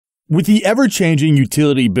With the ever-changing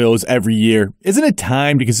utility bills every year, isn't it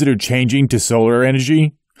time to consider changing to solar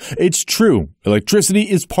energy? It's true, electricity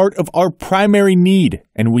is part of our primary need,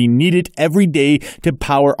 and we need it every day to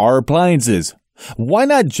power our appliances. Why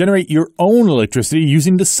not generate your own electricity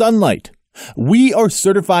using the sunlight? We are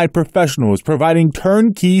certified professionals providing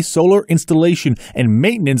turnkey solar installation and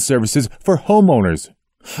maintenance services for homeowners.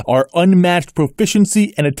 Our unmatched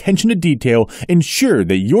proficiency and attention to detail ensure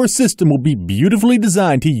that your system will be beautifully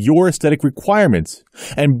designed to your aesthetic requirements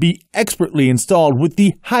and be expertly installed with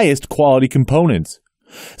the highest quality components.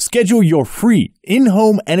 Schedule your free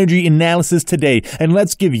in-home energy analysis today, and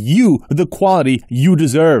let's give you the quality you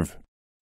deserve.